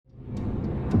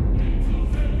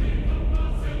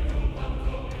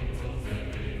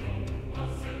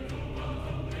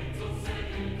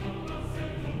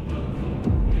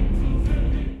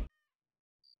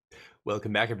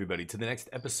Welcome back, everybody, to the next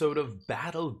episode of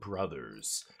Battle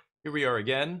Brothers. Here we are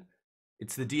again.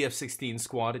 It's the DF16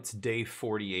 squad. It's day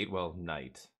 48. Well,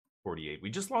 night 48. We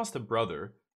just lost a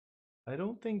brother. I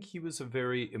don't think he was a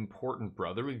very important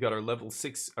brother. We've got our level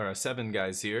 6 or 7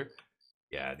 guys here.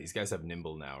 Yeah, these guys have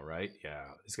nimble now, right?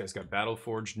 Yeah, this guy's got battle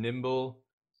forged nimble.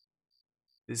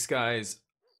 This guy's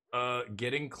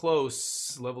getting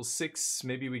close. Level 6.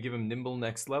 Maybe we give him nimble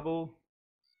next level.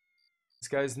 This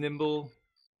guy's nimble.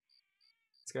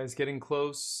 This guy's getting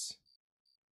close.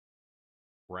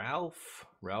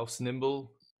 Ralph's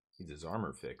nimble. Needs his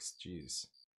armor fixed. Jeez.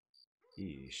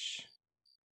 Yeesh.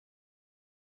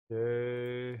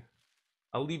 Okay.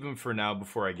 I'll leave him for now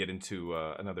before I get into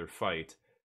another fight.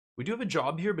 We do have a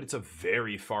job here, but it's a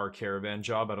very far caravan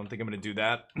job. I don't think I'm going to do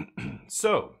that.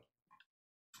 So,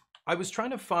 I was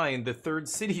trying to find the third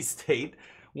city-state.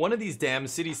 One of these damn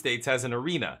city-states has an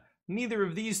arena. Neither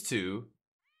of these two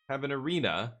have an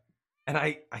arena. And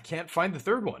I can't find the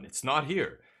third one. It's not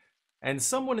here. And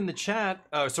someone in the chat,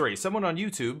 someone on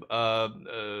YouTube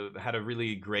had a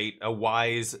really great,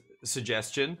 wise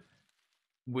suggestion,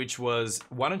 which was,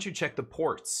 why don't you check the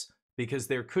ports? Because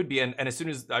there could be, and as soon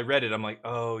as I read it, I'm like,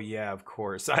 oh yeah, of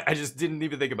course. I just didn't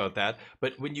even think about that.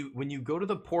 But when you go to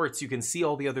the ports, you can see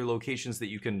all the other locations that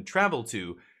you can travel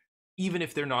to, even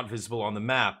if they're not visible on the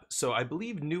map. So I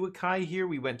believe New Akai here,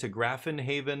 we went to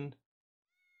Grafenhaven.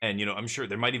 And, you know, I'm sure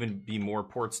there might even be more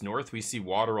ports north. We see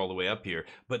water all the way up here.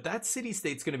 But that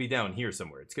city-state's going to be down here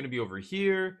somewhere. It's going to be over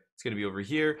here. It's going to be over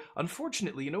here.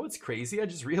 Unfortunately, you know what's crazy? I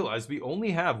just realized we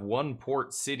only have one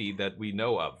port city that we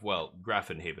know of. Well,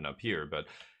 Grafenhaven up here. But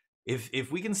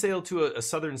if we can sail to a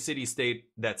southern city-state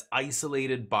that's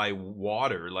isolated by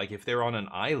water, like if they're on an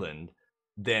island,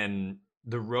 then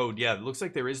the road, yeah, it looks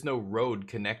like there is no road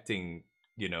connecting,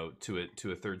 you know, to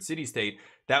a third city-state.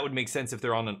 That would make sense if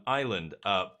they're on an island,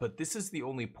 but this is the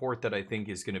only port that I think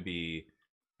is going to be,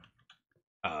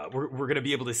 we're going to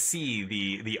be able to see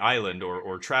the island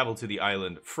or travel to the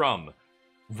island from.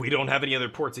 We don't have any other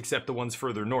ports except the ones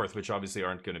further north, which obviously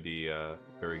aren't going to be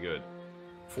very good.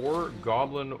 4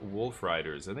 Goblin Wolf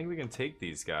Riders. I think we can take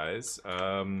these guys.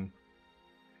 I don't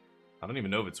even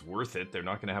know if it's worth it. They're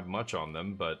not going to have much on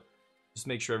them, but just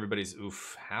make sure everybody's,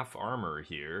 half armor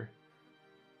here.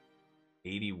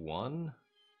 81?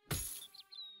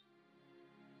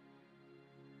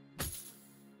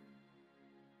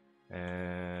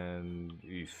 And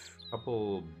a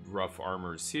couple rough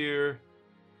armors here.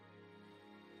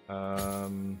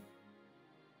 And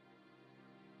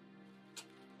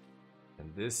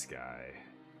this guy.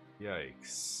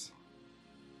 Yikes.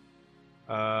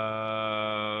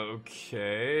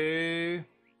 Okay.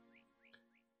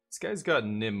 This guy's got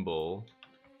nimble.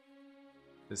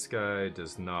 This guy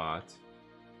does not.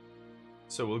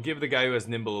 So we'll give the guy who has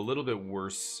nimble a little bit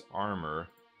worse armor.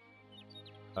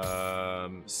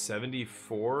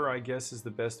 74, I guess, is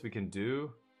the best we can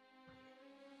do.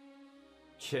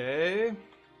 Okay.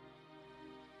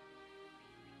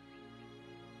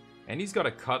 And he's got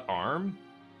a cut arm.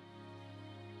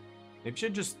 Maybe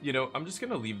should just, you know, I'm just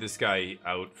gonna leave this guy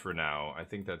out for now. I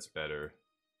think that's better.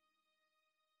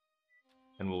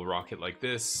 And we'll rock it like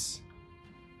this.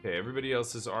 Okay, everybody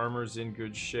else's armor's in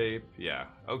good shape. Yeah,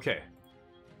 okay.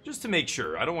 Just to make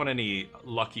sure. I don't want any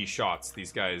lucky shots.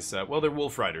 These guys, well, they're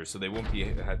wolf riders, so they won't be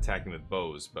attacking with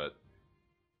bows, but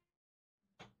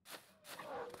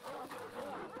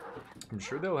I'm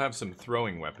sure they'll have some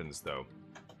throwing weapons, though.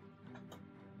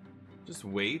 Just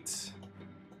wait.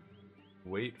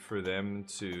 Wait for them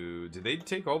to... Did they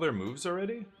take all their moves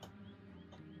already?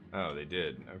 Oh, they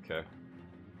did. Okay.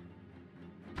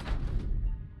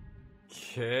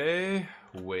 Okay.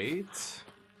 Wait.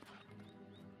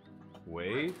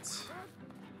 Wait.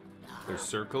 They're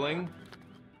circling.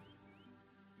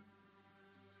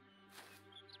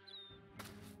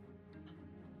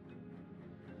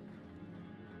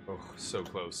 Oh, so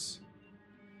close.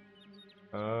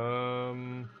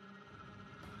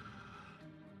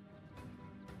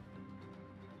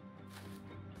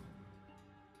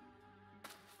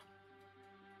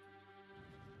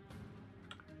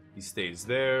 He stays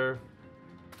there.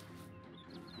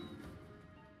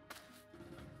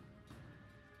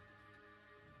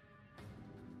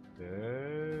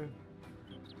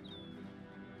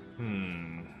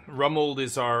 Rummold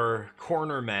is our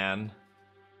corner man.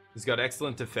 He's got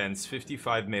excellent defense,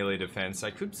 55 melee defense.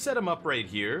 I could set him up right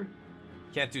here.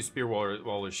 Can't do spear wall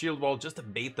or shield wall just to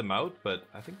bait them out, but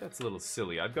I think that's a little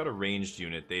silly. I've got a ranged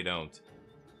unit, they don't.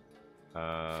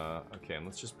 Okay, and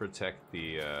let's just protect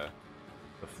the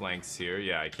flanks here.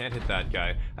 Yeah, I can't hit that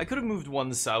guy. I could have moved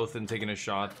one south and taken a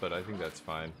shot, but I think that's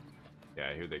fine.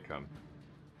 Yeah, here they come.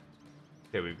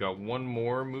 Okay, we've got one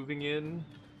more moving in.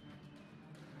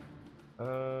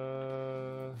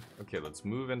 Okay, let's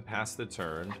move and pass the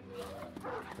turn.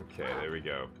 Okay, there we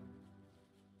go.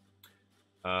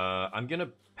 I'm gonna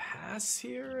pass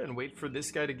here and wait for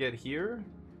this guy to get here.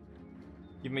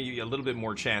 Give me a little bit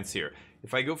more chance here.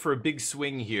 If I go for a big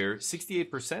swing here,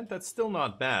 68%, that's still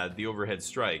not bad, the overhead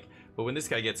strike. But when this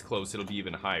guy gets close, it'll be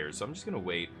even higher. So I'm just gonna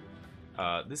wait.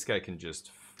 This guy can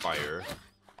just fire.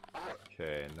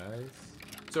 Okay, nice.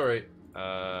 Sorry.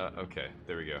 Okay,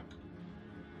 there we go.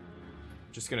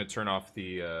 Just gonna turn off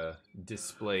the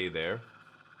display there.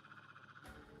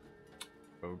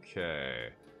 Okay.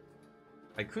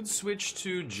 I could switch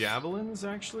to javelins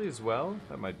actually as well.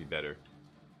 That might be better.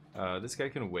 This guy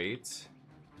can wait.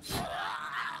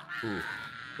 Ooh,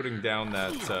 putting down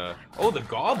that. Oh, the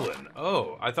goblin.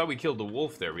 Oh, I thought we killed the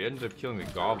wolf there. We ended up killing the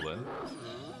goblin.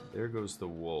 There goes the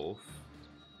wolf.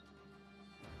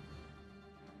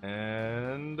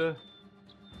 And let's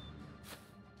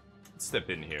step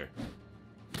in here.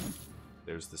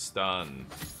 There's the stun.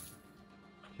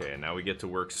 Okay, now we get to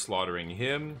work slaughtering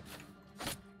him.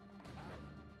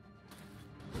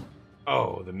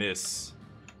 Oh, the miss.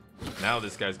 Now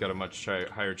this guy's got a much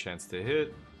higher chance to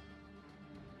hit.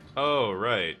 Oh,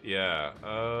 right, yeah.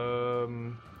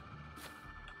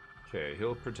 Okay,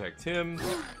 he'll protect him.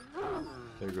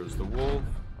 There goes the wolf.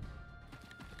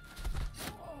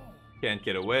 Can't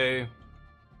get away.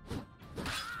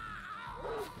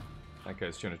 That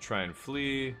guy's gonna try and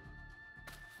flee.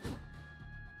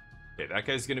 Okay, that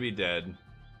guy's gonna be dead.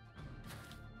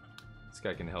 This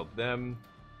guy can help them.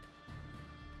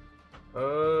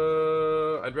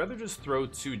 I'd rather just throw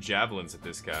 2 javelins at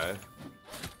this guy.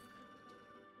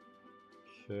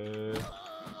 Okay.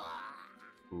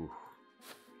 Ooh.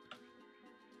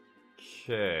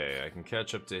 Okay, I can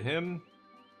catch up to him.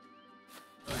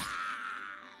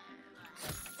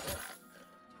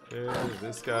 Okay,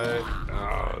 this guy.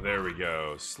 Oh, there we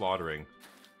go. Slaughtering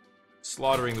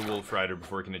the Wolf Rider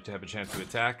before he can have a chance to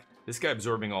attack. This guy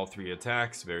absorbing all 3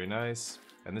 attacks. Very nice.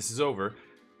 And this is over.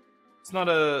 It's not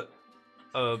a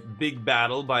big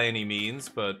battle by any means,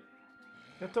 but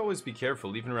you have to always be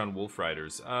careful, even around Wolf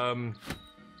Riders. I'm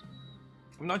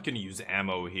not going to use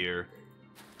ammo here.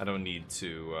 I don't need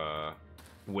to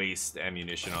waste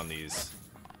ammunition on these,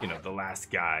 you know, the last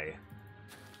guy.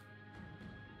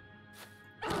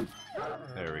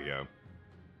 There we go.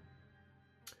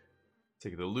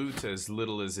 Take the loot, as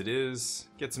little as it is.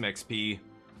 Get some XP.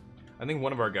 I think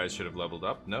one of our guys should have leveled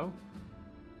up. No?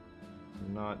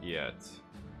 Not yet.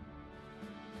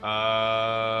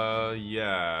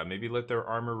 Yeah. Maybe let their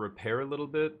armor repair a little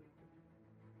bit.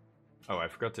 Oh, I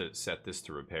forgot to set this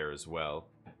to repair as well.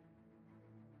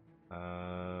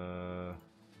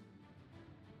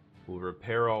 We'll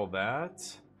repair all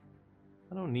that.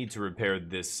 I don't need to repair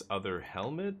this other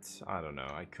helmet. I don't know.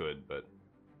 I could, but...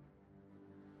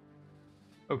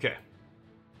 Okay.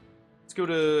 Let's go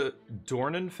to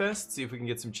Dornenfest, see if we can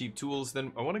get some cheap tools.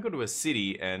 Then I want to go to a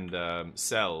city and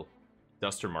sell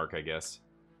Dustermark, I guess.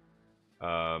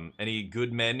 Any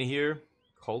good men here?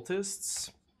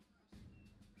 Cultists?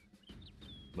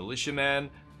 Militiaman?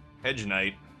 Hedge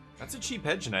Knight. That's a cheap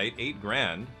Hedge Knight. 8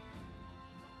 grand.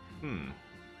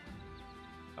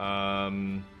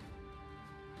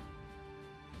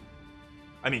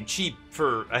 I mean, cheap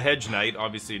for a Hedge Knight.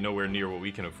 Obviously nowhere near what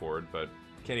we can afford, but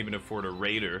can't even afford a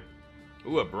Raider.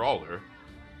 Ooh, a Brawler.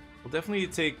 We'll definitely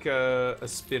take a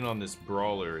spin on this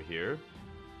Brawler here.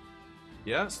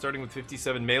 Yeah, starting with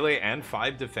 57 melee and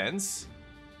 5 defense.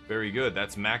 Very good.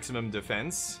 That's maximum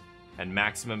defense and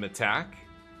maximum attack.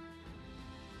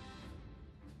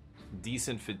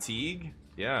 Decent fatigue.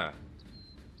 Yeah.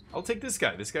 I'll take this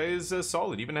guy. This guy is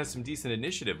solid. Even has some decent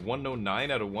initiative.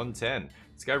 109 out of 110.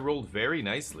 This guy rolled very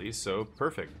nicely, so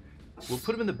perfect. We'll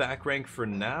put him in the back rank for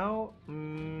now.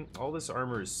 All this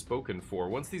armor is spoken for.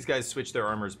 Once these guys switch their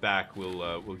armors back,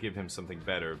 we'll give him something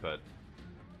better, but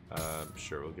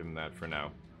sure, we'll give him that for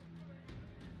now.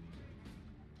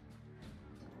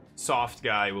 Soft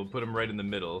guy, we'll put him right in the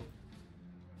middle,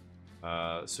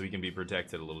 so he can be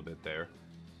protected a little bit there.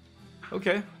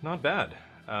 Okay, not bad.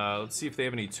 Let's see if they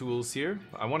have any tools here.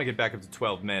 I want to get back up to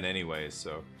 12 men anyway,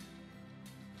 so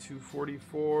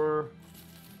 244.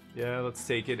 Yeah, let's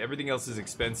take it. Everything else is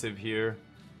expensive here.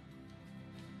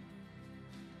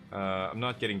 I'm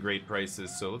not getting great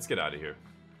prices, so let's get out of here.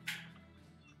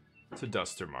 To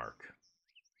Dustermark.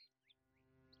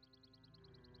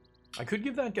 I could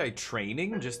give that guy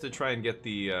training just to try and get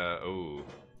the oh,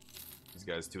 this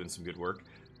guy's doing some good work.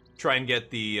 Try and get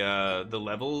the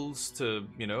levels to,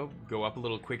 you know, go up a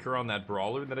little quicker on that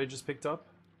Brawler that I just picked up.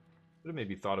 Would have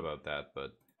maybe thought about that,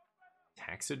 but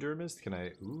taxidermist, can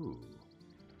I? Ooh,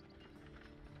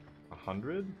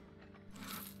 100?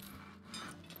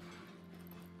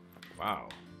 Wow.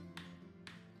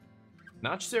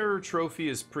 Notched Error Trophy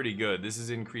is pretty good. This is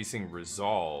increasing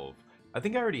Resolve. I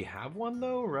think I already have one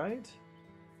though, right?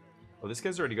 Oh, this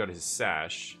guy's already got his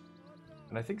sash.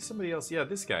 And I think somebody else, yeah,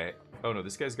 this guy. Oh no,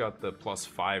 this guy's got the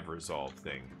 +5 Resolve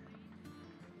thing.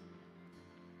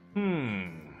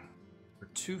 For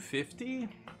 250?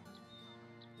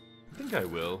 I think I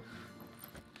will.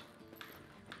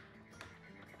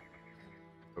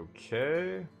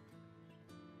 Okay.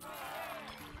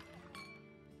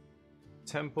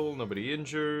 Temple, nobody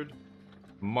injured.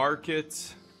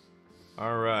 Market.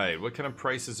 Alright, what kind of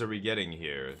prices are we getting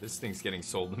here? This thing's getting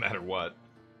sold no matter what.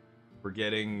 We're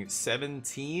getting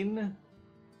 17.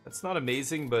 That's not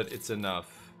amazing, but it's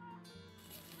enough.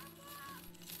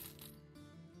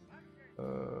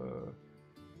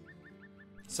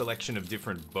 Selection of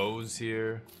different bows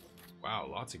here. Wow,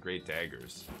 lots of great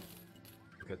daggers.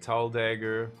 Katal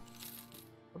dagger.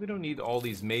 Probably don't need all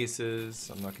these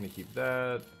maces. I'm not going to keep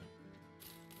that.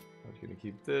 I'm going to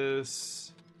keep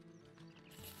this.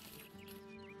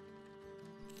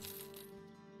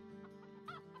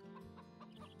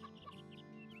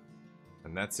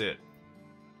 And that's it.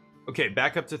 Okay,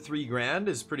 back up to 3 grand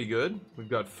is pretty good. We've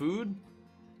got food,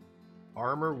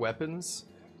 armor, weapons.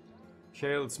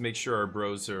 Okay, let's make sure our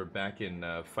bros are back in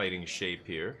fighting shape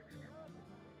here.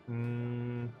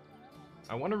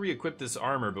 I want to re-equip this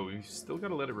armor, but we've still got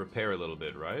to let it repair a little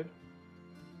bit, right?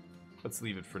 Let's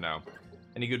leave it for now.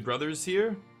 Any good brothers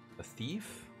here? A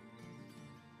thief?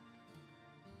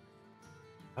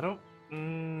 I don't...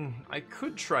 I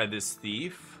could try this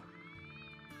thief.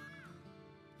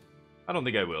 I don't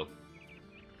think I will.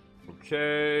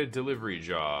 Okay, delivery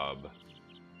job.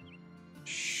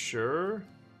 Sure.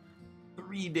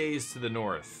 3 days to the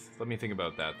north. Let me think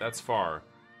about that. That's far.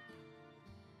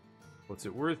 What's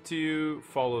it worth to you?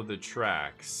 Follow the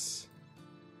tracks.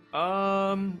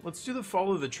 Let's do the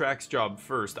follow the tracks job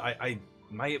first.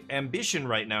 My ambition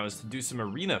right now is to do some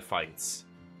arena fights.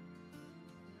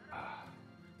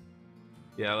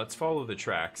 Yeah, let's follow the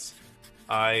tracks.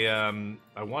 I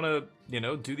want to, you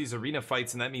know, do these arena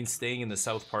fights, and that means staying in the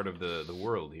south part of the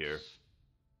world here.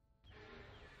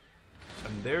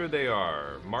 And there they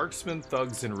are, marksmen,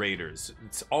 thugs, and raiders.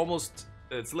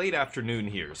 It's late afternoon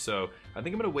here, so I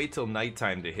think I'm gonna wait till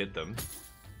nighttime to hit them.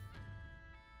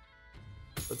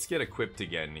 Let's get equipped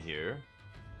again here.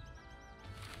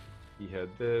 He had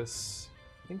this.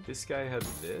 I think this guy had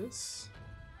this.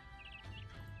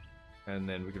 And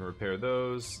then we can repair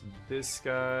those. This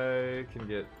guy can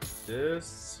get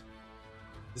this.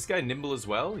 This guy nimble as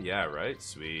well? Yeah, right?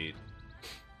 Sweet.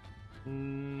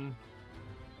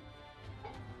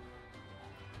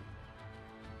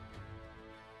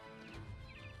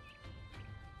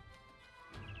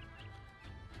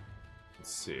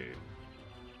 Let's see.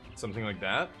 Something like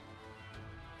that.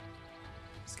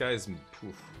 This guy's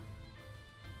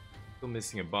still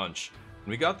missing a bunch. And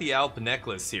we got the Alp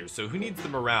necklace here, so who needs the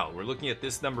morale? We're looking at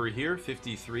this number here,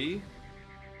 53.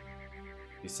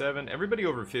 57. Everybody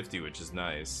over 50, which is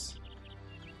nice.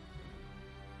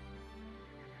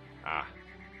 Ah.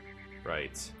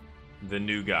 Right. The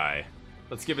new guy.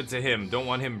 Let's give it to him. Don't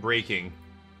want him breaking.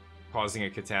 Causing a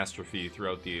catastrophe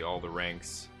throughout all the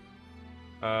ranks.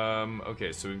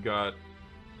 Okay, so we've got...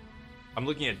 I'm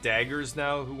looking at daggers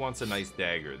now. Who wants a nice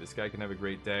dagger? This guy can have a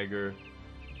great dagger.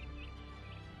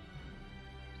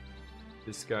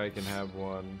 This guy can have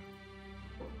one.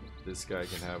 This guy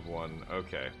can have one.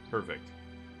 Okay, perfect.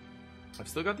 I've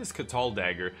still got this Katal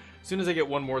dagger. As soon as I get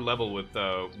one more level with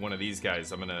one of these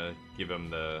guys, I'm gonna give him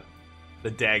the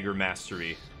dagger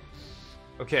mastery.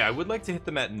 Okay, I would like to hit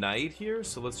them at night here,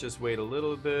 so let's just wait a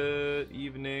little bit.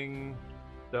 Evening,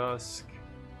 dusk.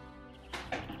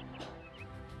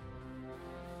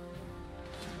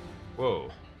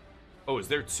 Whoa. Oh, is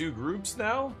there 2 groups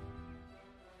now?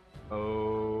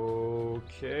 Okay.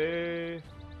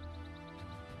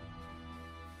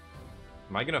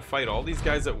 Am I gonna fight all these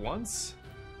guys at once?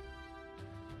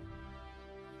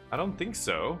 I don't think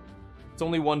so. It's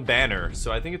only one banner,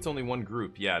 so I think it's only one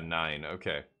group. Yeah, 9.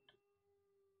 Okay.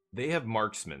 They have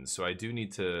marksmen, so I do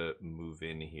need to move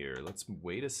in here. Let's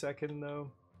wait a second,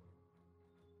 though.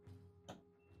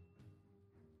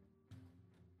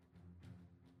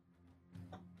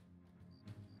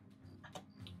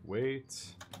 Wait.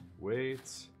 Wait.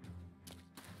 See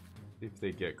if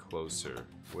they get closer.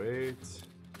 Wait.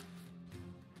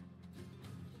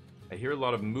 I hear a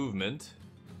lot of movement.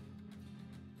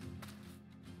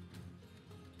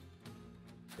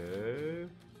 Okay.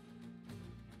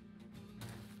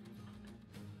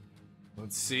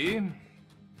 Let's see.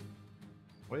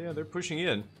 Oh yeah, they're pushing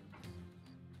in.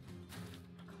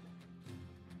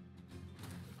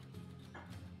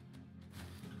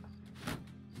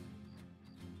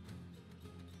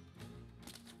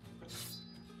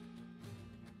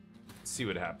 see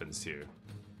what happens here.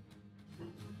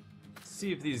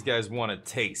 See if these guys want a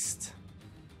taste.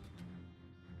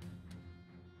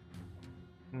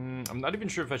 I'm not even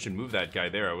sure if I should move that guy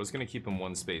there. I was gonna keep him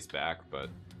one space back, but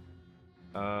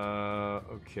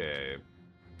okay.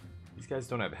 These guys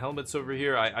don't have helmets over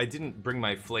here. I didn't bring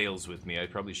my flails with me. I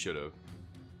probably should have.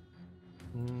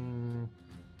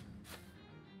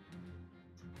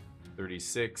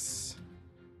 36.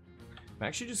 I'm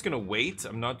actually just gonna wait.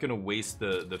 I'm not gonna waste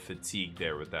the fatigue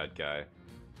there with that guy.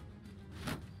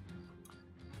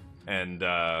 And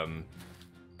so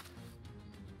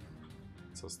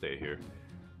I'll stay here.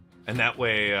 And that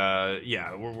way,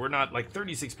 yeah, we're not like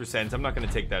 36%. I'm not gonna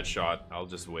take that shot. I'll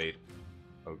just wait.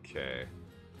 Okay.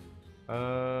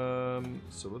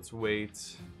 So let's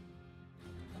wait.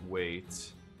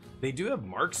 Wait. They do have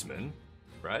marksmen,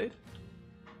 right?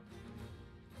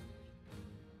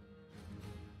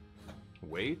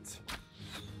 Wait.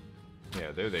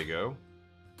 Yeah, there they go.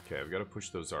 Okay, I've got to push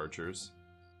those archers.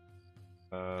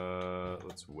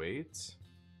 Let's wait.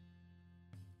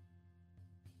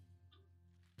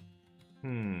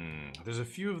 There's a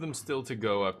few of them still to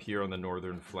go up here on the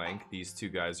northern flank. These two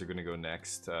guys are going to go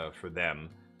next for them.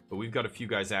 But we've got a few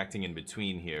guys acting in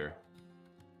between here.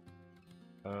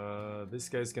 This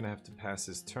guy's going to have to pass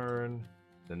his turn.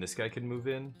 Then this guy can move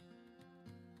in.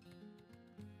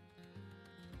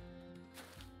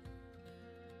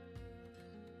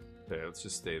 Okay, let's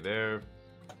just stay there.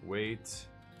 Wait.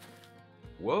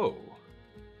 Whoa.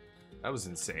 That was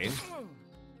insane.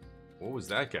 What was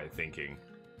that guy thinking?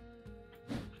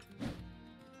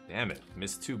 Damn it.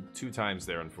 Missed two times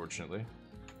there, unfortunately.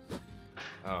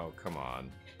 Oh, come on.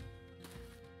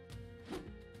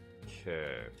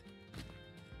 Okay.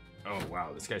 Oh,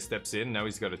 wow. This guy steps in. Now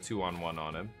he's got a 2-on-1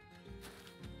 on him.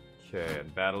 Okay,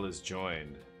 and battle is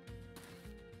joined.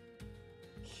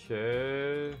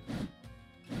 Okay.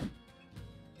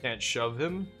 Can't shove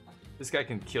him. This guy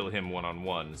can kill him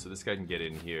 1-on-1, so this guy can get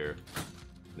in here.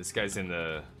 This guy's in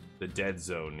the dead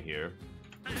zone here.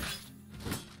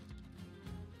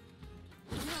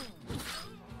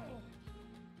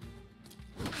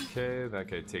 Okay, that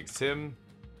guy takes him.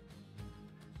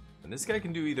 And this guy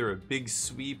can do either a big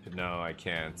sweep. No, I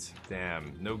can't.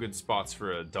 Damn, no good spots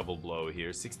for a double blow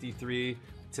here. 63.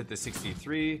 Let's hit the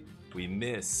 63. We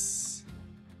miss.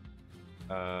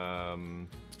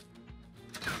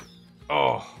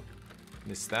 Oh,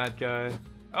 missed that guy.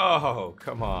 Oh,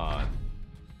 come on.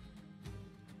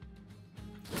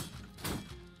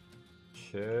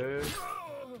 Okay.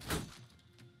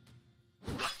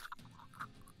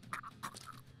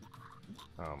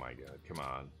 Oh my god, come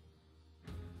on.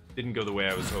 Didn't go the way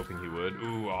I was hoping he would.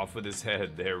 Ooh, off with his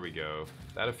head. There we go.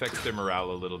 That affects their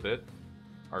morale a little bit.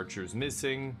 Archer's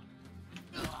missing.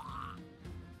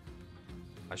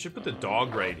 I should put the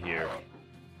dog right here.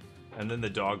 And then the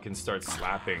dog can start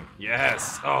slapping.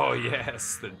 Yes! Oh,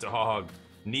 yes! The dog.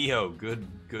 Neo, good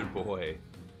boy.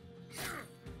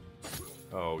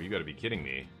 Oh, you gotta be kidding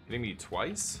me. Kidding me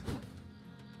twice?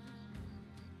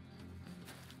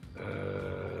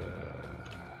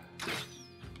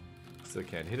 Still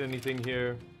can't hit anything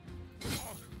here.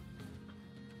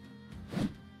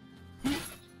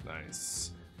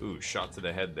 Nice. Ooh, shot to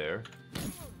the head there.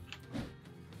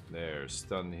 There,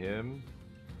 stun him.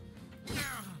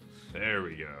 There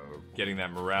we go. Getting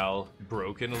that morale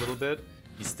broken a little bit.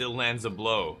 He still lands a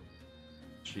blow.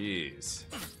 Jeez.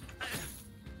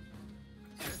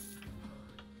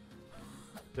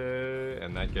 Okay,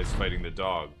 and that guy's fighting the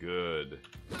dog. Good.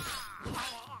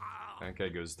 That guy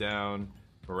goes down.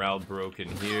 Morale broken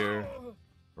here.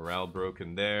 Morale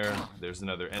broken there. There's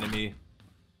another enemy.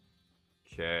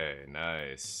 Okay,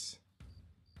 nice.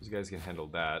 These guys can handle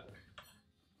that.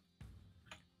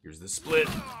 Here's the split.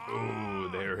 Ooh,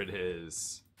 there it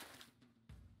is.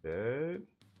 Okay.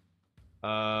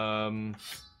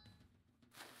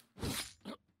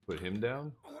 Put him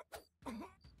down.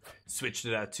 Switch to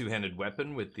that two-handed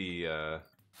weapon with the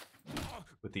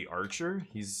archer.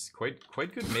 He's quite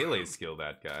good melee skill,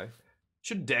 that guy.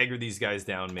 Should dagger these guys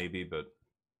down maybe, but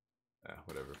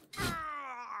whatever.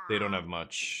 They don't have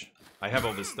much. I have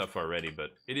all this stuff already,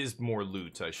 but it is more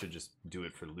loot. I should just do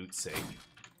it for loot's sake.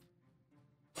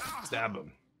 Stab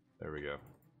him. There we go.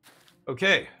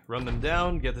 Okay, run them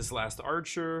down, get this last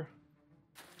archer.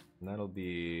 And that'll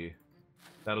be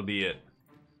it.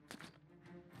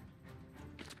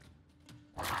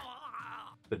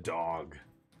 The dog.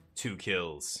 2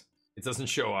 kills. It doesn't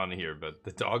show on here, but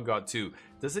the dog got 2.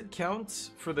 Does it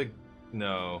count for the...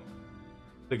 No.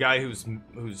 The guy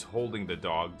who's holding the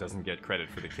dog doesn't get credit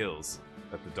for the kills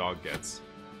that the dog gets.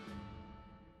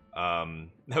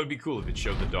 That would be cool if it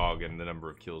showed the dog and the number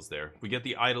of kills there. We get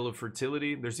the Idol of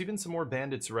Fertility. There's even some more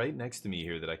bandits right next to me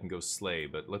here that I can go slay,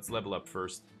 but let's level up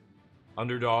first.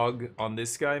 Underdog on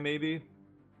this guy, maybe?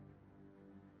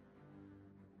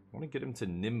 I want to get him to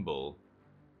Nimble.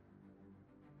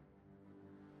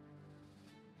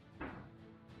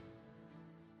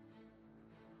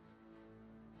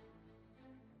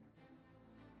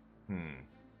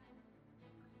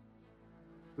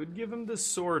 Could give him the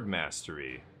Sword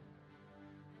Mastery.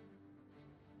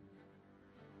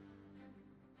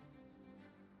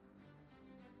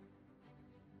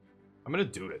 I'm gonna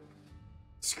do it.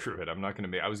 Screw it. I'm not gonna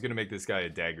make. I was gonna make this guy a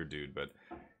dagger dude, but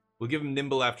we'll give him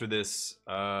Nimble after this.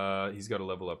 He's got to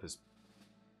level up his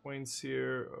points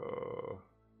here.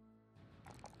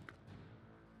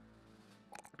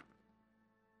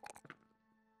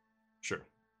 Sure.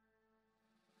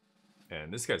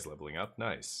 And this guy's leveling up.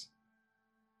 Nice.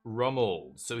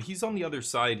 Rummold. So he's on the other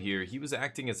side here. He was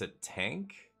acting as a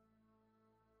tank.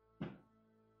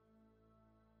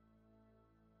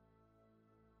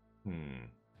 I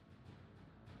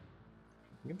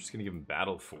think I'm just gonna give him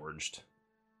Battle Forged.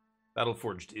 Battle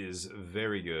Forged is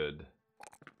very good.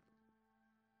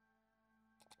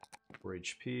 4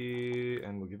 HP,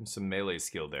 and we'll give him some melee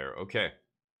skill there. Okay.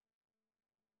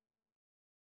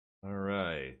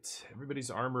 Alright.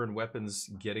 Everybody's armor and weapons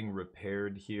getting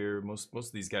repaired here. Most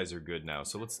of these guys are good now.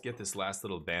 So let's get this last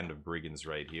little band of brigands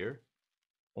right here.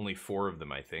 Only 4 of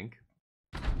them, I think.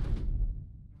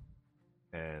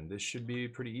 And this should be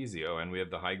pretty easy. Oh, and we have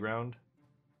the high ground.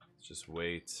 Let's just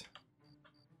wait.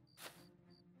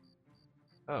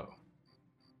 Oh.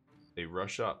 They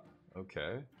rush up.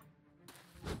 Okay.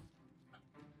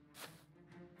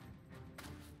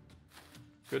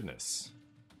 Goodness.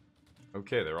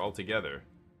 Okay, they're all together.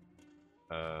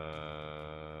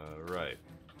 Right.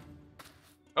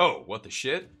 Oh, what the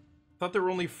shit? I thought there were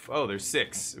only... oh, there's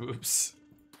 6. Oops.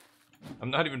 I'm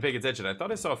not even paying attention. I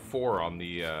thought I saw 4 on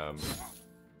the,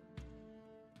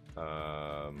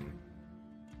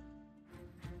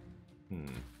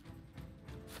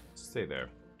 Stay there.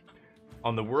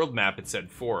 On the world map, it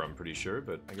said 4, I'm pretty sure,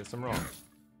 but I guess I'm wrong.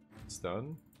 It's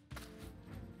done.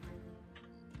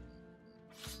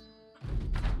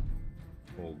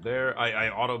 Hold there. I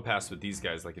auto-passed with these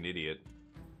guys like an idiot.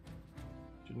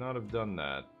 Should not have done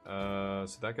that.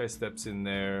 So that guy steps in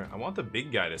there. I want the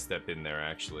big guy to step in there,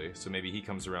 actually. So maybe he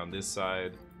comes around this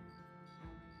side.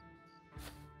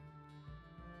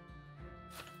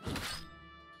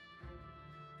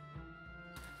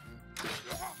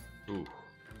 Ooh.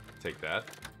 Take that.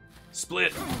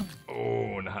 Split!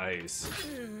 Oh, nice.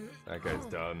 That guy's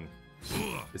done.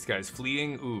 This guy's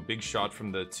fleeing. Ooh, big shot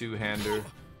from the two-hander.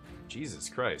 Jesus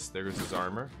Christ. There goes his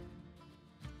armor.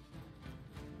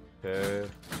 Okay.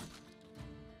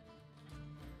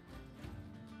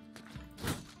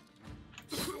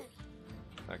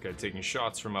 That guy taking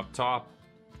shots from up top.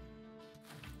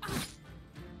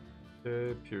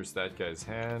 Okay, pierce that guy's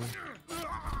hand.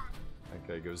 That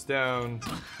guy goes down.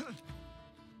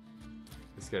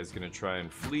 This guy's gonna try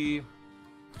and flee.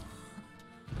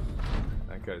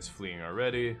 That guy's fleeing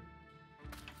already.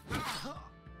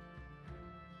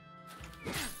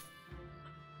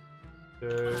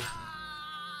 Okay.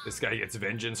 This guy gets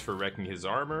vengeance for wrecking his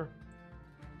armor.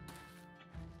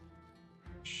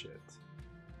 Shit.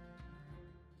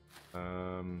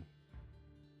 I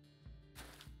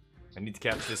need to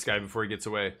catch this guy before he gets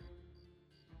away.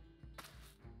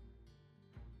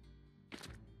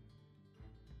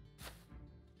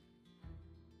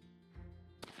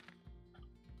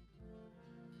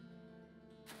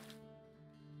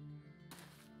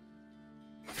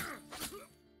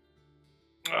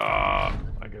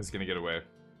 That guy's gonna get away.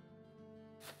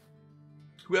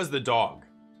 Who has the dog?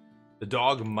 The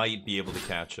dog might be able to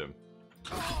catch him.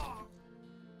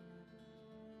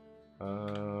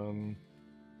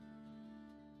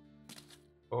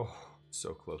 Oh,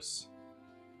 so close.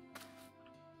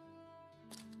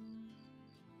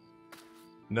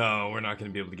 No, we're not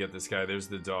gonna be able to get this guy. There's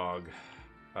the dog.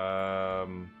 How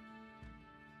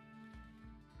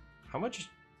much?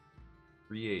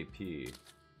 3 AP.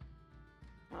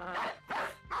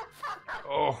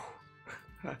 Oh.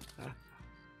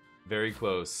 Very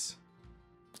close.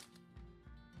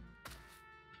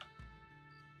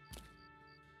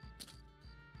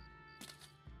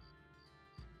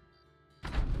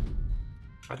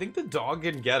 I think the dog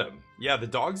can get him. Yeah, the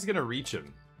dog's gonna reach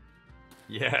him.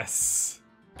 Yes.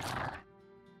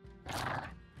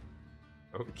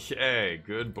 Okay,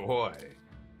 good boy.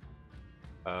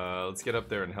 Let's get up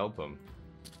there and help him.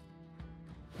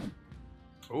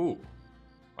 Ooh.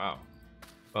 Wow.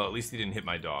 Well, at least he didn't hit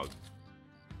my dog.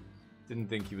 Didn't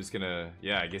think he was gonna...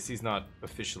 Yeah, I guess he's not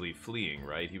officially fleeing,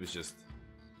 right? He was just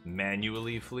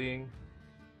manually fleeing.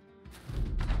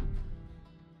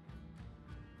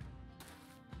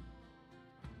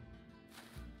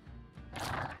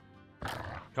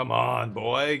 Come on,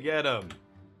 boy, get him.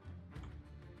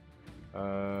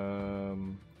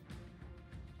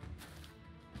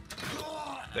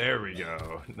 There we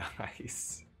go.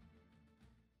 Nice.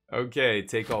 Okay,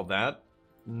 take all that.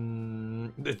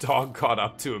 The dog caught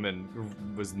up to him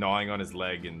and was gnawing on his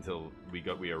leg until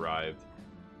we arrived.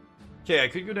 Okay, I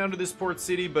could go down to this port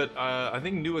city, but I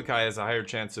think Nuakai has a higher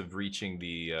chance of reaching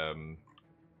the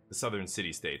southern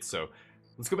city-states. So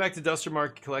let's go back to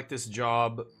Dustermark, collect this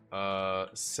job,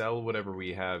 sell whatever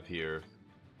we have here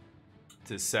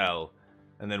to sell,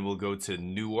 and then we'll go to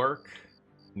Newark,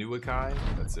 Nuakai.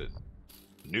 That's it.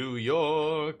 New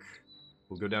York.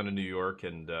 We'll go down to New York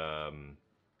and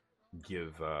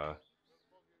give a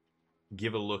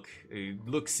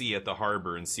look-see at the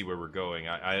harbor and see where we're going.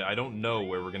 I don't know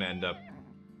where we're gonna end up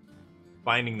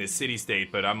finding this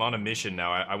city-state, but I'm on a mission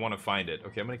now. I want to find it.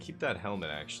 Okay, I'm gonna keep that helmet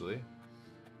actually.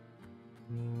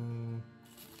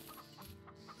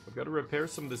 I've got to repair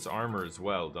some of this armor as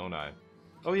well, don't I?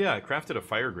 Oh yeah, I crafted a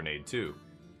fire grenade too.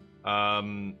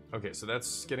 Okay, so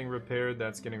that's getting repaired.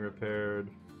 That's getting repaired.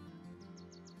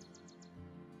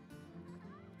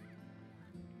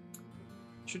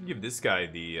 Should give this guy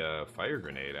the fire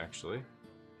grenade, actually.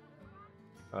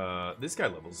 This guy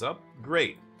levels up.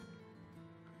 Great.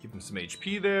 Give him some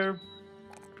HP there.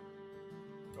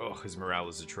 Oh, his morale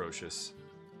is atrocious.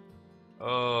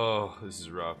 Oh, this is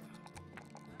rough.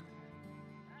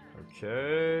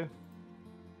 Okay.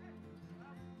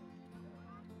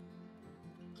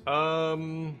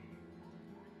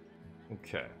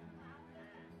 Okay.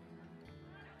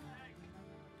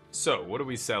 So, what are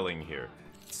we selling here?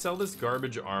 Sell this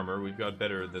garbage armor. We've got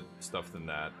better stuff than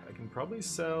that. I can probably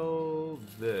sell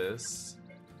this.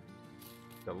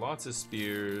 Got lots of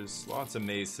spears, lots of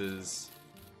maces.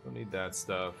 Don't need that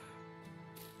stuff.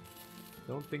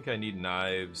 Don't think I need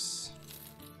knives.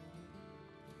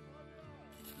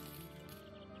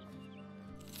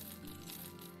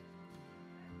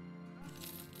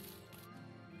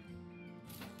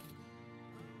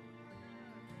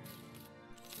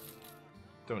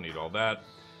 Don't need all that.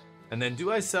 And then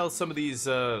do I sell some of these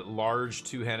large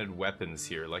two-handed weapons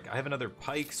here? Like, I have another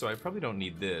pike, so I probably don't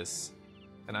need this.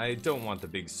 And I don't want the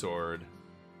big sword.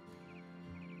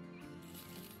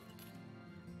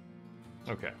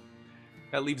 Okay.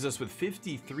 That leaves us with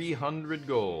 5,300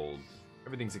 gold.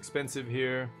 Everything's expensive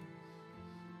here.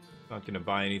 Not gonna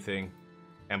buy anything.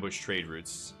 Ambush trade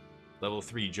routes. Level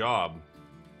 3 job.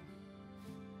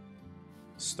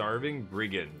 Starving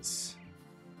brigands.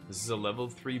 This is a level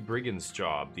 3 brigand's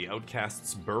job. The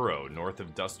Outcast's Burrow, north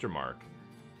of Dustermark.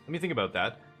 Let me think about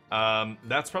that.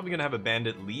 That's probably gonna have a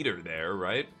bandit leader there,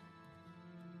 right?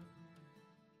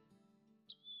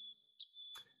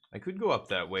 I could go up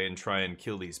that way and try and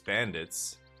kill these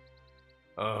bandits.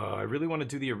 I really want to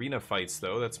do the arena fights,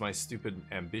 though. That's my stupid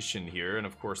ambition here. And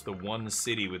of course, the one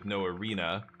city with no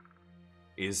arena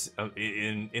is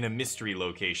in a mystery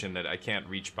location that I can't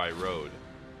reach by road.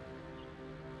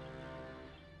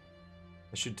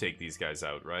 I should take these guys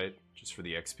out, right? Just for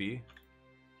the XP.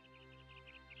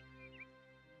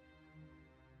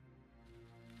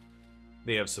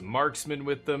 They have some marksmen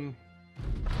with them.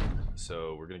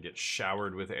 So we're gonna get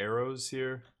showered with arrows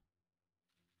here.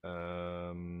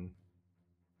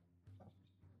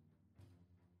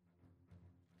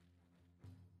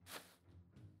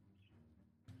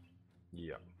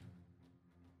 Yeah.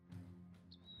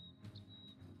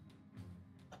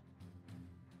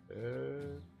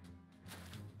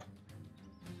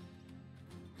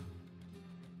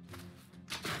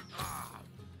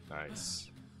 Nice.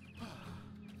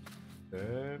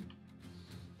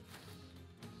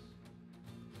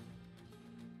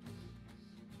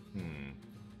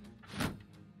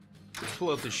 Let's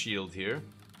pull out the shield here.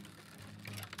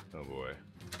 Oh boy.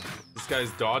 This guy's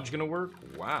dodge gonna work?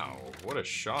 Wow, what a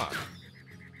shot.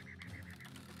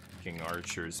 King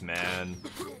archers, man.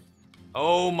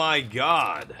 Oh my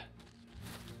god.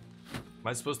 Am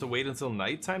I supposed to wait until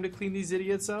nighttime to clean these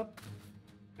idiots up?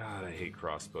 God, I hate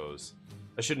crossbows.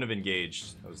 I shouldn't have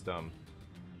engaged. That was dumb.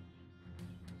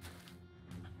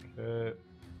 I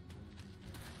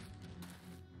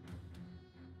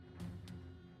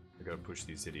gotta push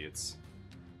these idiots.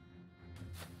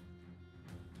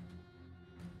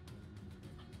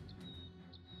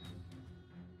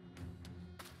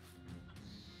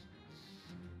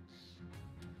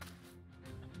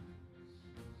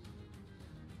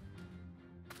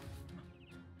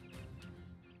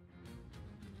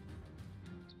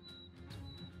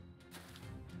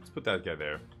 put that guy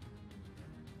there.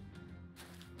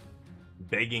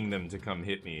 Begging them to come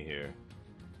hit me here.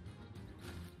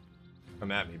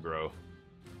 Come at me, bro.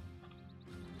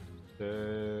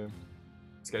 This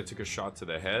guy took a shot to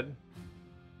the head.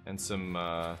 And some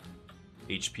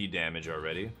HP damage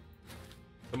already.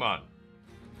 Come on.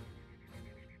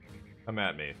 Come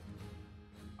at me.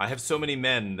 I have so many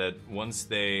men that once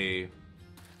they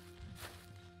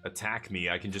attack me,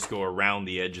 I can just go around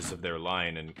the edges of their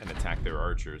line and attack their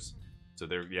archers. So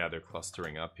they're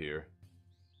clustering up here.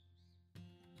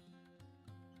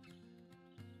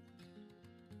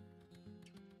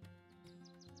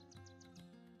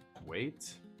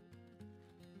 Wait.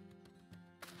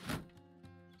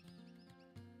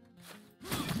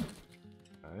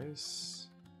 Nice.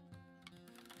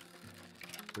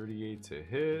 38 to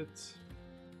hit.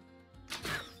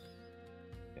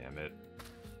 Damn it.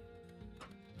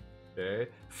 Okay.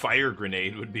 Fire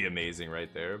grenade would be amazing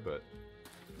right there, but...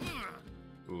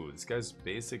 Ooh, this guy's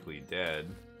basically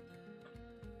dead.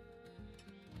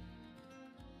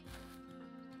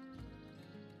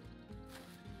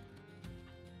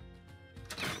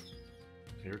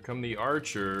 Here come the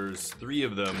archers. 3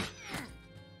 of them.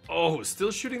 Oh,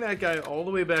 still shooting that guy all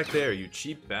the way back there, you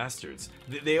cheap bastards.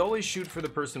 They always shoot for the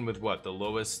person with what? The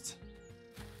lowest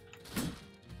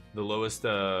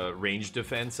range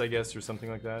defense, I guess, or something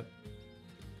like that.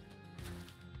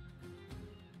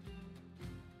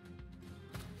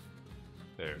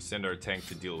 There, send our tank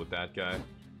to deal with that guy.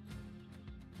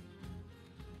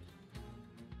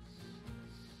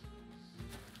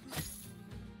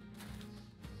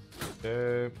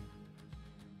 Okay.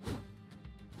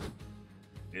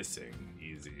 Missing.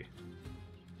 Easy.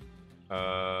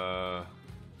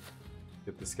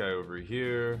 Get this guy over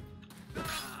here.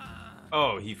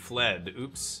 Oh, he fled.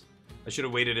 Oops. I should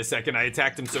have waited a second. I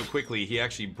attacked him so quickly. He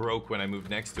actually broke when I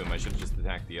moved next to him. I should have just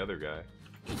attacked the other guy.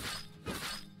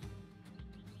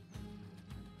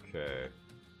 Okay.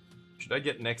 Should I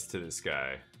get next to this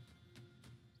guy? I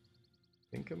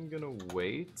think I'm gonna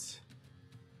wait.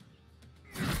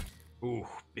 Ooh,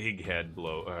 big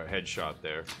headshot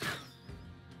there.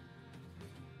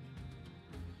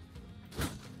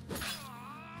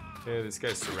 Okay, this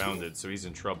guy's surrounded, so he's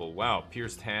in trouble. Wow,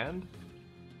 pierced hand?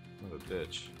 What a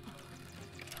bitch.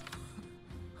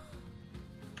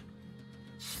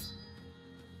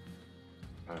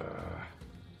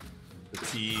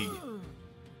 Fatigue.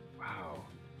 Wow.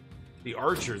 The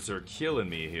archers are killing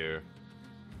me here.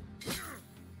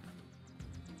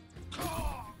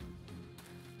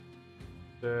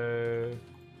 There,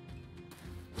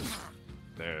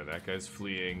 that guy's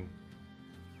fleeing.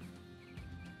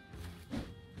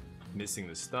 Missing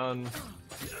the stun.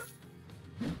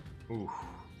 Ooh,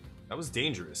 that was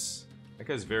dangerous. That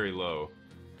guy's very low.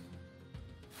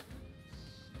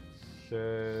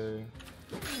 Okay.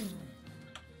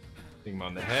 Hitting him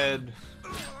on the head.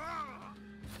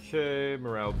 Okay,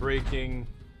 morale breaking.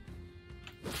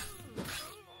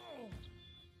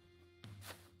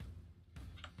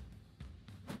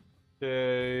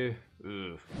 Okay.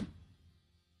 Ugh.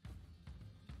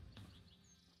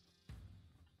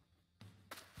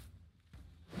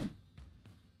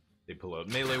 They pull out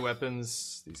melee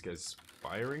weapons. These guys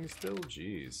firing still?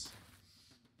 Jeez.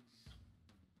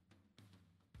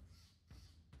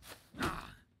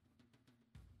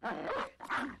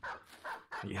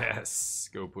 Yes,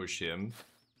 go push him.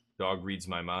 Dog reads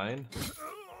my mind.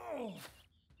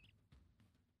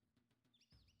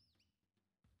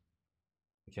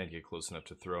 I can't get close enough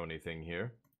to throw anything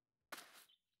here.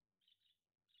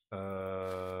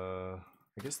 I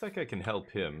guess that guy can help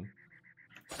him.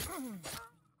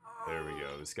 There we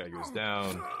go. This guy goes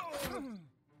down.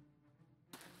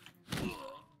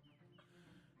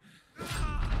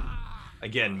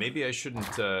 Again, maybe I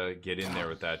shouldn't get in there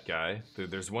with that guy.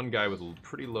 There's one guy with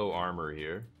pretty low armor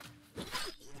here.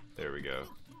 There we go.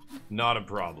 Not a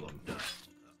problem.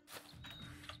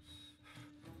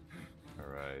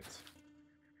 Alright.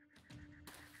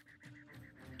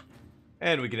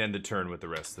 And we can end the turn with the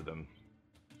rest of them.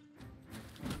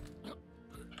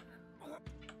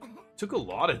 Took a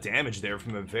lot of damage there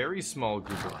from a very small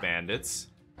group of bandits.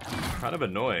 Kind of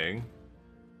annoying.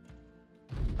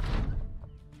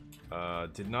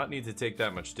 Did not need to take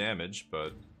that much damage,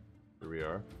 but here we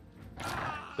are.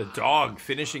 The dog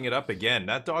finishing it up again.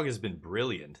 That dog has been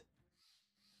brilliant.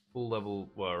 Full level,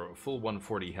 well, full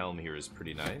 140 helm here is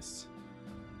pretty nice.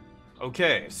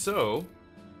 Okay, so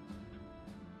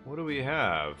what do we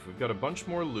have? We've got a bunch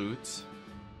more loot.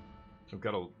 We've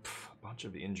got a bunch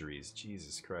of injuries.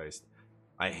 Jesus Christ.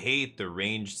 I hate the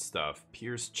ranged stuff.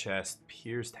 Pierced chest,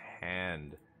 pierced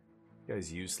hand. This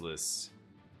guy's useless.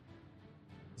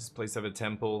 Does this place have a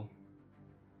temple?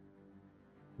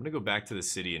 gonna go back to the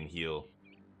city and heal.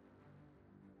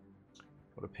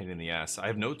 What a pain in the ass. I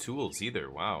have no tools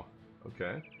either. Wow.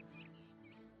 Okay.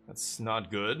 That's not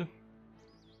good.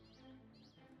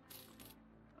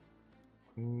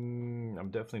 I'm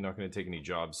definitely not going to take any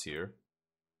jobs here.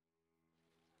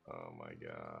 Oh my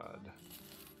god.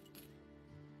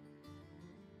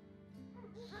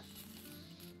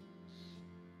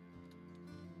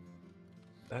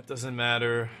 That doesn't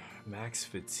matter. Max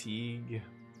fatigue.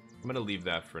 I'm going to leave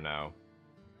that for now.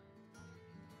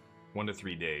 1 to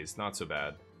 3 days. Not so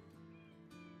bad.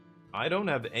 I don't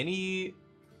have any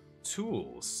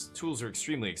tools. Tools are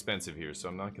extremely expensive here, so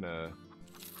I'm not going to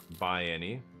buy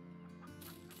any.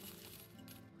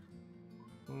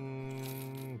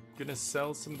 Gonna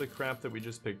sell some of the crap that we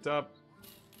just picked up.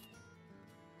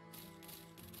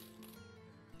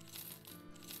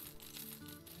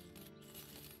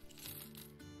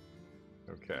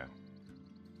 Okay.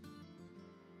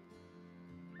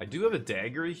 I do have a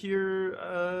dagger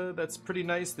here. That's pretty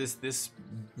nice. This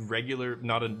regular,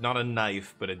 not a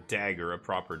knife, but a dagger, a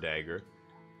proper dagger.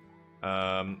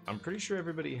 I'm pretty sure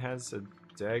everybody has a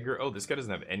dagger. Oh, this guy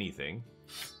doesn't have anything.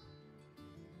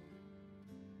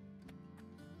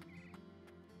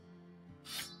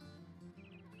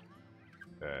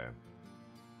 Okay.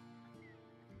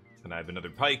 And I have another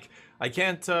pike. I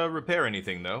can't repair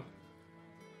anything though,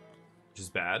 which is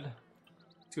bad.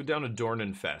 Let's go down to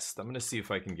Dornenfest. I'm gonna see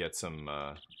if I can get some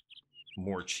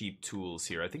more cheap tools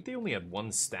here. I think they only had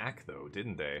 1 stack though,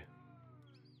 didn't they?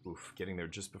 Oof, getting there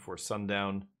just before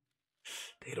sundown.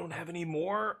 They don't have any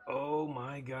more? Oh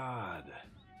my god.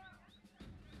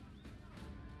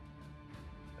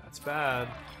 That's bad.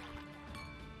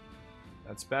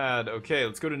 That's bad. Okay,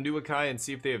 let's go to Nuakai and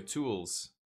see if they have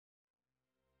tools.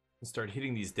 And start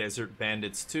hitting these desert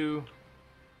bandits too.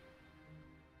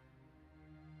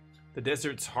 The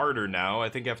desert's harder now. I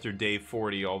think after day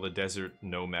 40, all the desert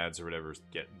nomads or whatever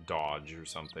get dodge or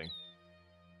something.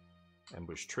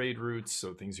 Ambush trade routes,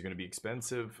 so things are going to be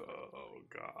expensive. Oh,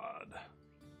 God.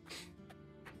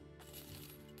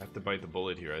 I have to bite the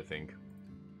bullet here, I think.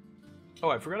 Oh,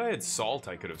 I forgot I had salt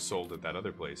I could have sold at that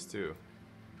other place, too.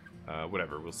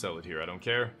 Whatever, we'll sell it here. I don't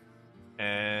care.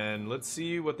 And let's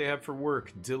see what they have for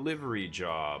work. Delivery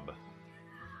job.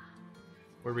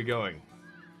 Where are we going?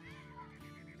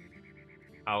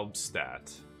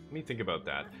 Albstadt. Let me think about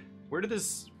that. Where did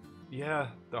this... Yeah,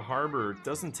 the harbor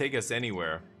doesn't take us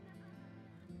anywhere.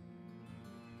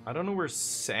 I don't know where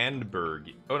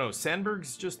Sandberg... Oh no,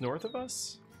 Sandberg's just north of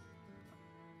us?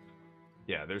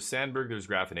 Yeah, there's Sandberg, there's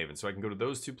Grafenhaven. So I can go to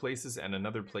those 2 places and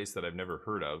another place that I've never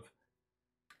heard of.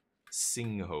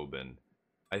 Singhoben.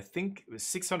 I think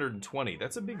 620.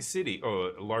 That's a big city.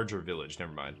 Oh, a larger village.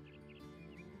 Never mind.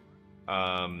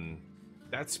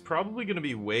 That's probably going to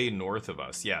be way north of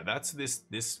us. Yeah, that's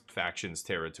this faction's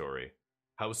territory.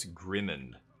 House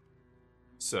Grimmen.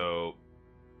 So,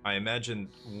 I imagine...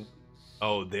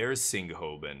 Oh, there's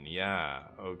Singhoben. Yeah,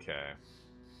 okay.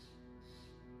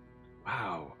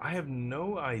 Wow, I have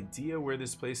no idea where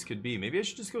this place could be. Maybe I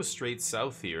should just go straight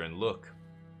south here and look.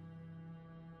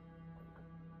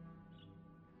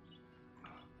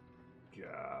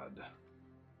 God.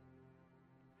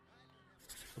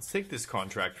 Let's take this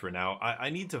contract for now. I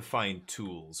need to find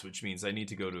tools, which means I need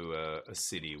to go to a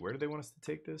city. Where do they want us to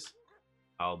take this?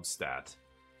 Albstadt.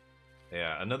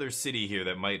 Yeah, another city here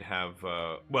that might have...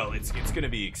 well, it's going to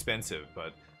be expensive,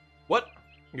 but... What?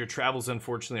 Your travels,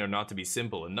 unfortunately, are not to be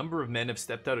simple. A number of men have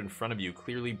stepped out in front of you,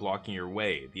 clearly blocking your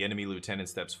way. The enemy lieutenant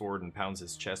steps forward and pounds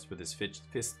his chest with his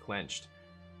fist clenched.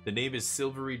 The name is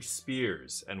Silverreach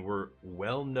Spears, and we're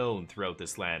well known throughout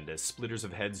this land as splitters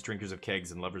of heads, drinkers of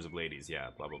kegs, and lovers of ladies. Yeah,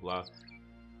 blah, blah, blah.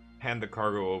 Hand the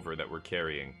cargo over that we're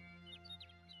carrying.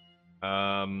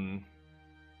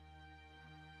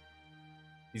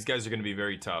 These guys are going to be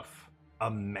very tough. A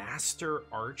master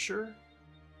archer?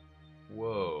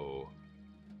 Whoa.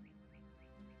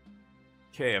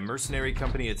 Okay, a mercenary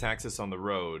company attacks us on the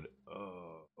road.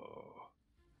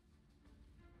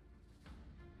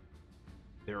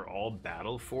 They're all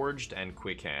battle forged and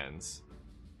quick hands.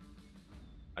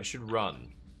 I should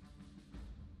run.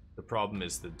 The problem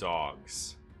is the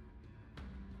dogs.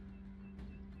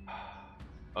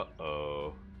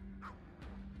 Uh-oh.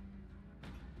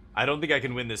 I don't think I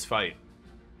can win this fight.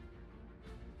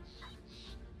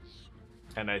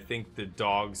 And I think the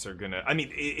dogs are gonna... I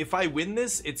mean, if I win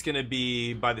this, it's gonna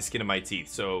be by the skin of my teeth.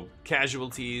 So,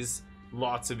 casualties,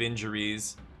 lots of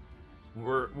injuries.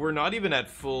 We're not even at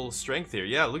full strength here.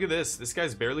 Yeah, look at this. This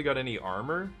guy's barely got any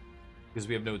armor because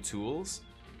we have no tools.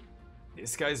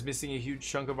 This guy's missing a huge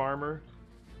chunk of armor.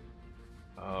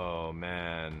 Oh,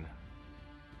 man.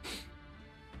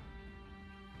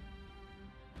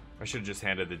 I should have just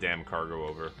handed the damn cargo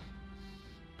over.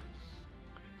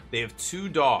 They have 2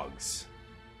 dogs.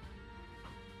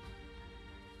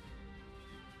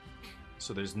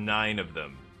 So there's 9 of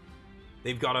them.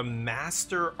 They've got a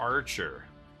master archer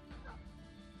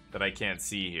that I can't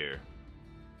see here.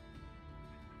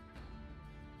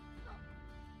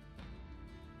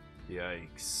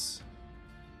 Yikes.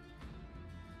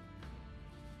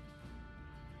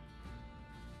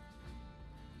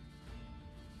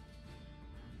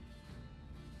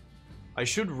 I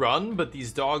should run, but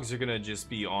these dogs are gonna just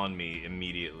be on me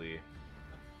immediately.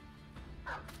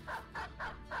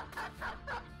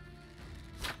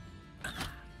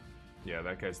 Yeah,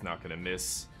 that guy's not gonna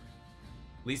miss.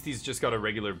 At least he's just got a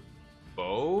regular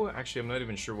bow. Actually, I'm not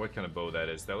even sure what kind of bow that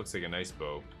is. That looks like a nice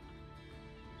bow.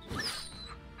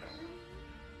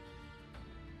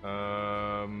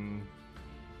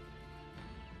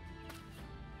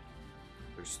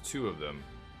 There's 2 of them.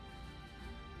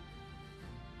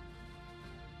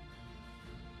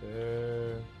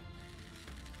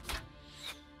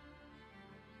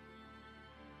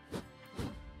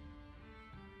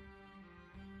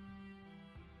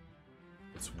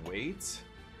 Let's wait.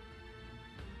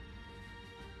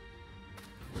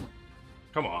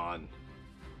 Come on.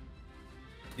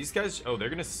 These guys, oh, they're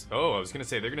gonna, oh, I was gonna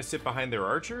say, they're gonna sit behind their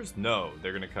archers? No,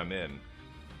 they're gonna come in.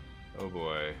 Oh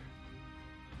boy.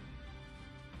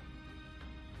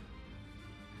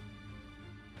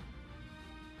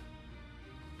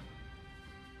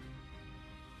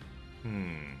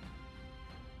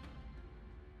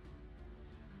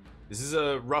 This is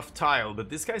a rough tile, but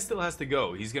this guy still has to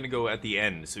go. He's gonna go at the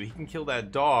end, so he can kill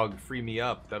that dog, free me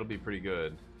up. That'll be pretty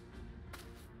good.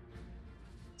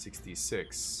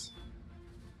 66.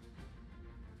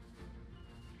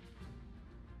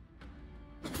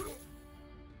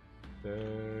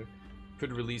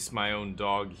 Could release my own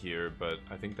dog here, but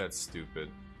I think that's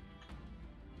stupid.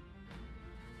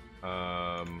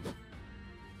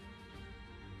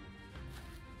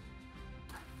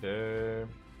 Okay.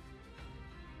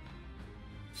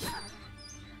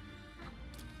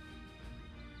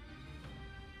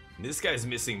 This guy's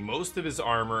missing most of his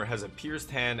armor, has a pierced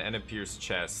hand and a pierced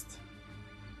chest.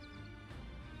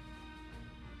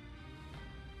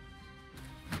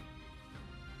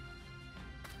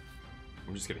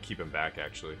 I'm just gonna keep him back,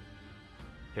 actually.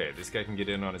 Okay, this guy can get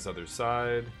in on his other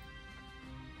side.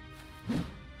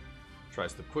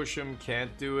 Tries to push him,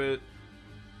 can't do it.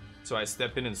 So I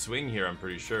step in and swing here, I'm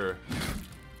pretty sure.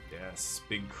 Yes,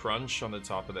 big crunch on the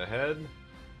top of the head.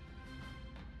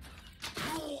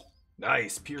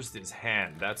 Nice, pierced his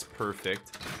hand. That's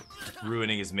perfect.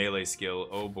 Ruining his melee skill.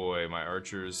 Oh boy, my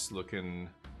archer's looking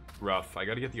rough. I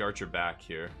gotta get the archer back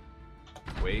here.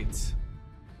 Wait.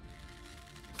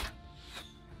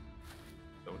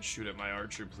 Don't shoot at my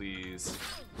archer, please.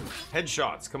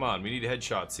 Headshots, come on, we need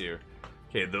headshots here.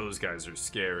 Okay, those guys are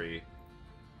scary.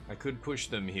 I could push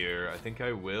them here. I think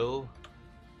I will.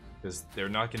 Because they're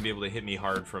not gonna be able to hit me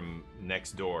hard from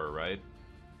next door, right?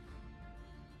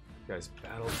 Guy's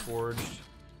battle forged.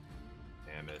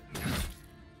 Damn it.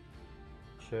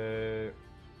 Okay.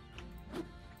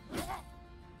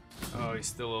 Oh, he's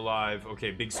still alive.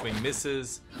 Okay, big swing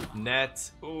misses.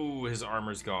 Net. Oh, his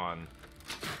armor's gone.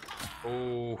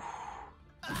 Oh.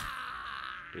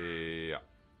 Yeah.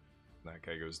 That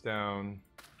guy goes down.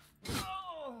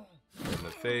 In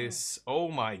the face. Oh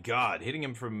my god. Hitting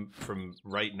him from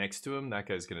right next to him. That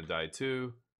guy's gonna die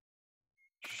too.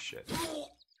 Shit.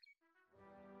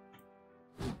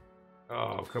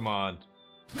 Oh, come on.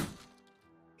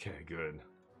 Okay, good.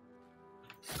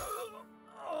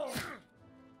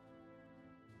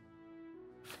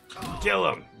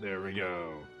 Kill him! There we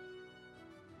go.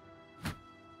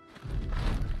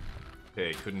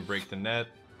 Okay, couldn't break the net.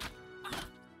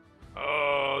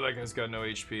 Oh, that guy's got no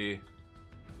HP.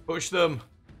 Push them!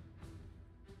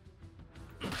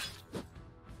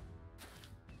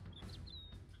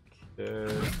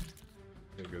 Okay.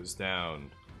 It goes down.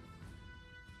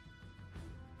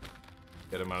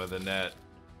 Get him out of the net.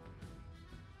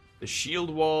 The shield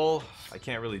wall, I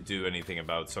can't really do anything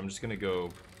about, so I'm just gonna go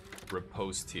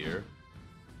riposte here.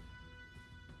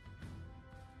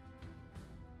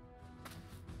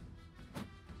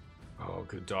 Oh,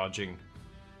 good dodging.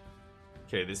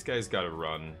 Okay, this guy's gotta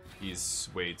run. He's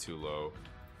way too low.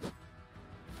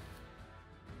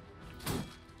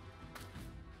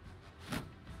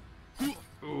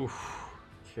 Oof.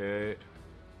 Okay.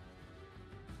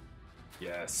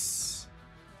 Yes.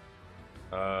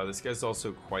 This guy's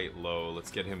also quite low.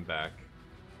 Let's get him back.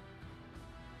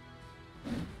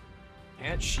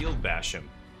 Can't shield bash him.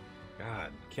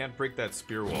 God, can't break that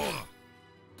spear wall.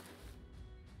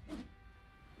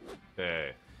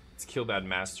 Okay. Let's kill that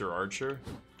Master Archer.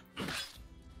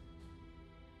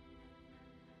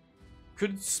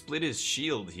 Could split his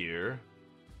shield here.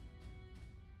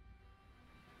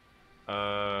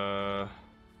 I'm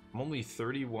only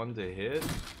 31 to hit.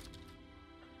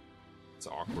 It's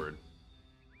awkward.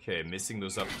 Okay, missing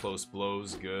those up close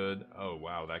blows, good. Oh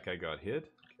wow, that guy got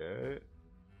hit. Okay.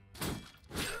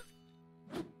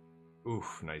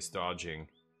 Oof, nice dodging.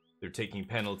 They're taking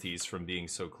penalties from being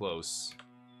so close.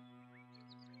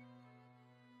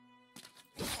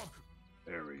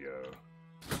 There we go.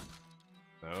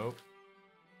 Nope.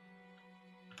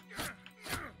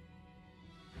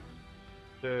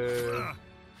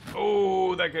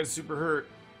 Oh, that guy's super hurt.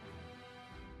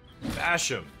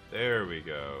 Bash him. There we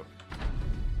go.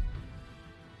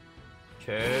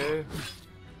 Okay.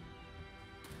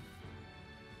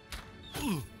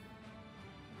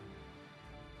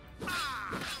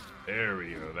 There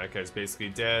we go. That guy's basically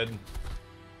dead.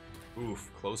 Oof,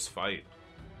 close fight.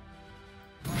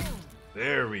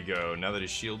 There we go. Now that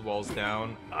his shield wall's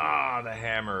down. Ah, the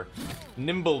hammer.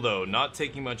 Nimble, though. Not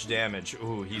taking much damage.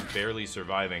 Ooh, he's barely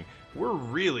surviving. We're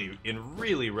really in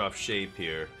really rough shape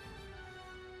here.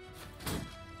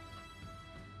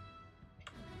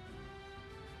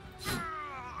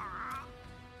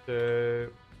 Oh,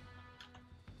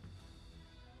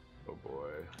 boy.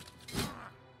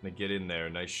 Gonna get in there.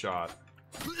 Nice shot.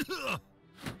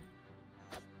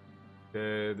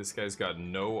 Okay, this guy's got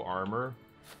no armor.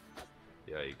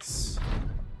 Yikes.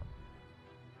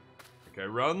 That guy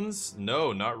runs?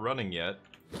 No, not running yet.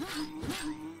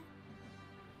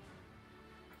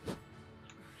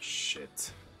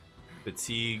 Shit.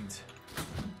 Fatigued.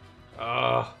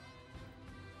 I'm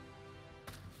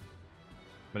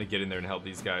gonna get in there and help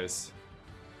these guys.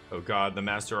 Oh god, the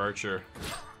Master Archer.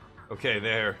 Okay,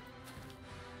 there.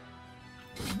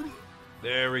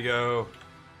 There we go.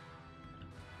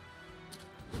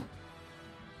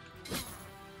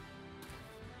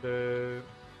 Good.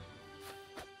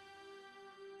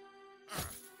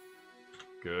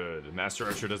 Master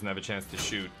Archer doesn't have a chance to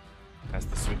shoot. Has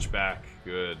to switch back.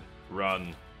 Good.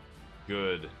 Run.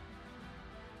 Good.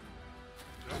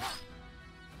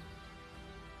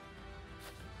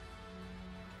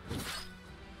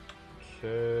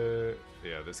 Okay.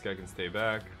 Yeah, this guy can stay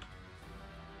back.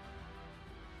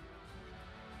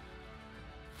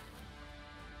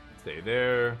 Stay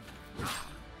there.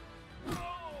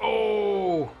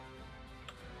 Oh!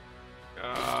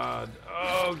 God.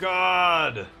 Oh,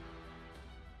 God!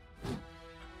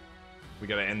 We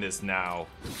gotta end this now.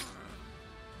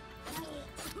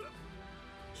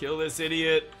 Kill this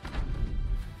idiot.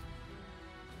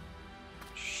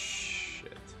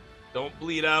 Shit. Don't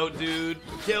bleed out, dude.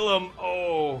 Kill him.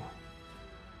 Oh.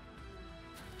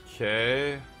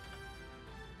 Okay.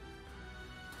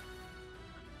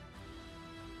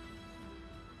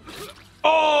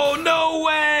 Oh, no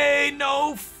way!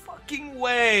 No fucking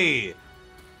way!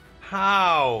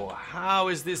 How? How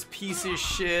is this piece of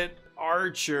shit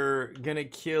Archer gonna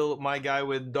kill my guy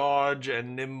with dodge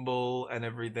and nimble and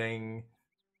everything?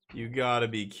 You gotta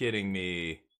be kidding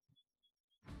me.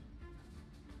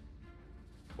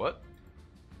 What?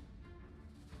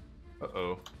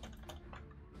 Uh-oh.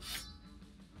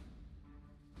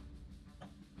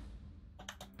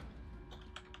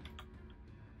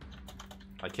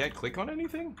 I can't click on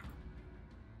anything?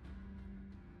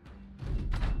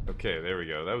 Okay, there we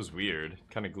go. That was weird.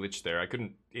 Kind of glitched there. I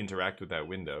couldn't interact with that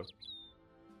window.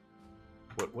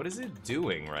 What is it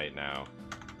doing right now?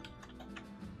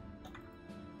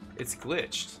 It's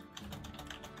glitched.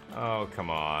 Oh, come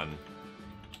on.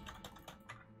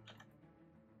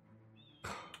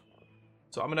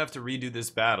 So I'm gonna have to redo this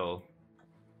battle.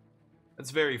 That's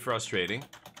very frustrating.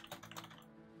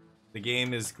 The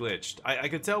game is glitched. I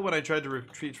could tell when I tried to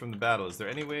retreat from the battle. Is there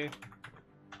any way?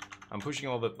 I'm pushing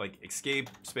all the, like, escape,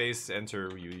 space,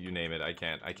 enter, you name it. I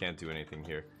can't do anything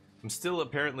here. I'm still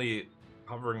apparently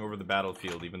hovering over the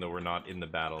battlefield, even though we're not in the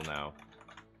battle now.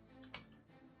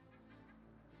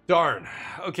 Darn.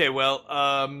 Okay, well,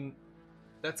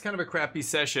 that's kind of a crappy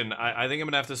session. I think I'm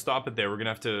gonna have to stop it there.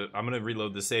 I'm gonna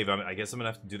reload the save. I guess I'm gonna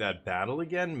have to do that battle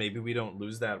again. Maybe we don't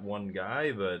lose that one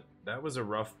guy, but that was a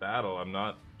rough battle. I'm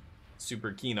not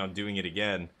super keen on doing it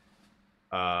again.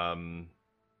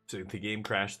 So the game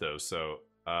crashed though, so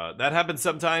that happens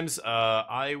sometimes.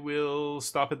 I will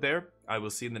stop it there. I will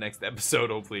see you in the next episode.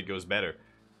 Hopefully it goes better.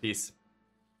 Peace.